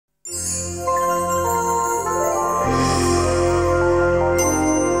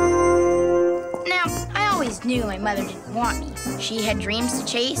mother didn't want me. She had dreams to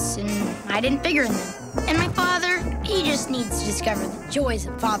chase, and I didn't figure in them. And my father, he just needs to discover the joys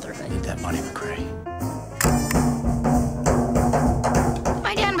of fatherhood. Need that money, McCrae.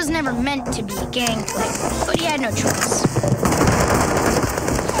 My dad was never meant to be a gang player, but he had no choice.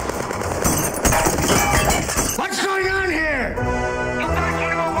 What's going on here? You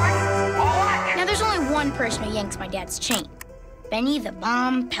talking about what? Or what? Now, there's only one person who yanks my dad's chain. Benny the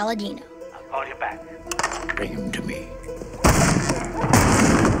Bomb Palladino. I'll call you back. Bring him to me.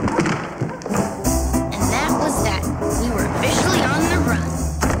 And that was that. We were officially on the run.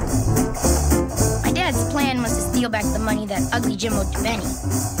 My dad's plan was to steal back the money that Ugly Jim owed to Benny.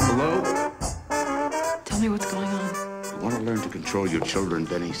 Hello? Tell me what's going on. You want to learn to control your children,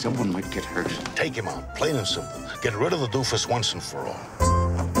 Benny? Someone might get hurt. Take him out, plain and simple. Get rid of the doofus once and for all.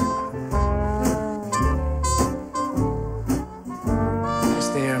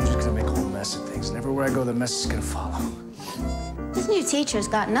 I'm just gonna make a whole mess of things. And everywhere I go, the mess is gonna follow. This new teacher's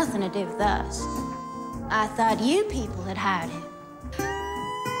got nothing to do with us. I thought you people had hired him.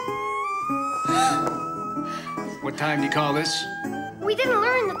 What time do you call this? We didn't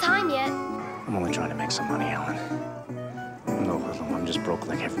learn the time yet. I'm only trying to make some money, Alan. I'm no hoodlum. I'm just broke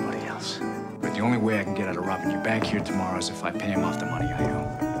like everybody else. But the only way I can get out of robbing your bank here tomorrow is if I pay him off the money I owe.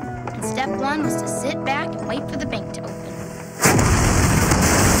 And step one was to sit back and wait for the bank to open.